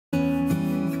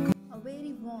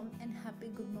warm and happy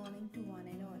good morning to one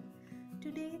and all.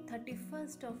 Today,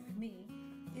 31st of May,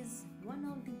 is one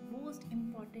of the most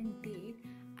important days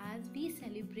as we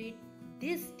celebrate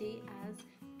this day as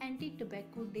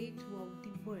Anti-Tobacco Day throughout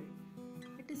the world.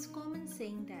 It is common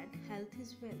saying that health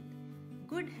is wealth.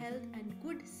 Good health and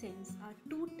good sense are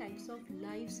two types of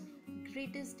life's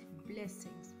greatest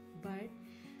blessings. But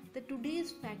the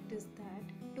today's fact is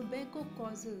that tobacco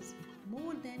causes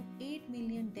more than 8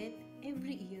 million deaths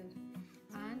every year,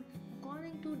 and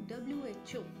according to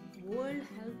WHO, World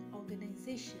Health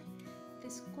Organization, it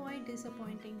is quite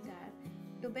disappointing that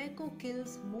tobacco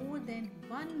kills more than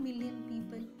 1 million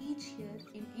people each year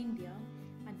in India,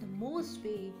 and the most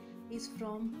way is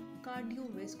from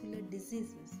cardiovascular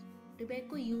diseases.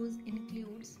 Tobacco use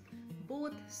includes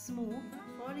both smoke,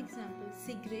 for example,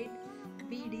 cigarette,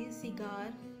 bidi, cigar,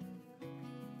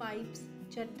 pipes,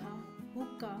 chatha,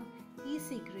 hookah,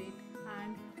 e-cigarette,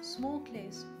 and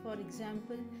smokeless, for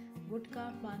example,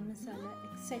 gutka, pan masala,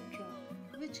 etc.,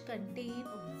 which contain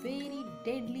a very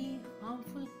deadly,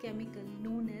 harmful chemical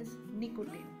known as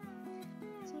nicotine.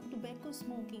 So, tobacco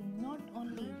smoking not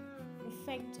only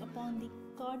affects upon the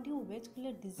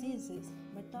cardiovascular diseases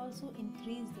but also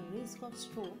increase the risk of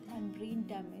stroke and brain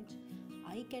damage,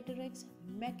 eye cataracts,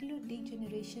 macular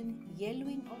degeneration,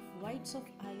 yellowing of whites of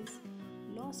eyes,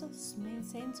 loss of smell,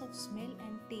 sense of smell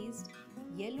and taste,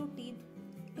 yellow teeth,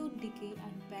 tooth decay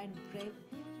and bad breath,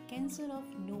 cancer of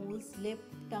nose, lip,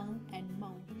 tongue and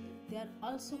mouth. They are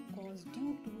also caused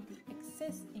due to the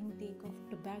excess intake of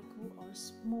tobacco or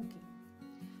smoking.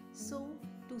 So,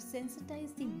 to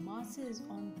sensitize the masses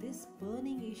on this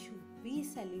burning issue, we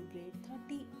celebrate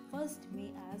 31st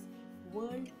May as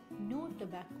World No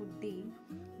Tobacco Day,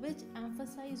 which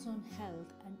emphasizes on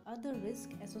health and other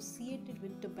risks associated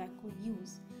with tobacco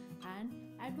use and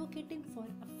advocating for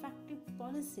effective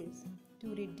policies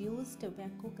to reduce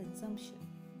tobacco consumption.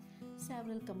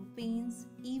 Several campaigns,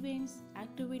 events,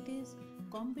 activities,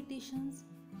 competitions,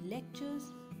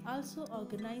 lectures also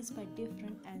organized by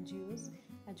different NGOs,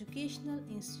 educational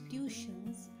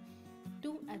institutions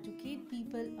to educate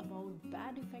people about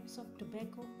bad effects of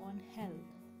tobacco on health.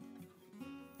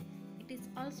 It is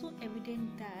also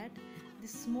evident that the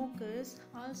smokers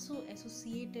also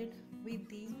associated with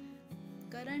the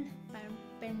current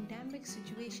pandemic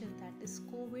situation, that is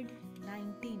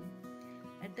COVID-19.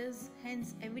 It is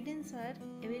hence evidence are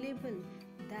available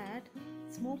that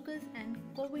smokers and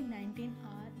COVID-19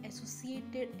 are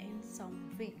associated in some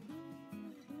way.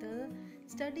 The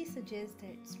study suggests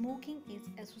that smoking is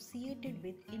associated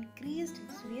with increased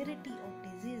severity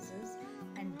of diseases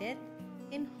and death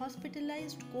in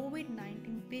hospitalized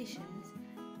COVID-19 patients,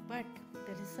 but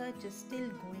the research is still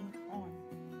going on.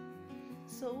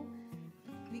 So,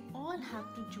 we all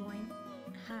have to join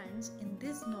hands in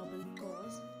this noble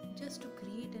cause just to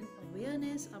create an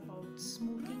awareness about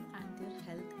smoking and their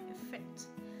health effects.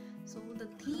 So, the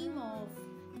theme of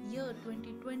year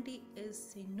 2020 is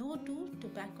Say No to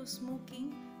Tobacco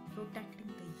Smoking, Protecting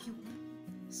the Youth.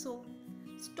 So,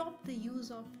 stop the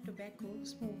use of tobacco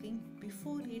smoking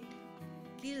before it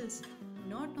kills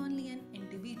not only an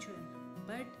individual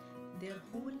but their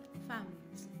whole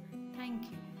families. Thank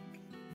you.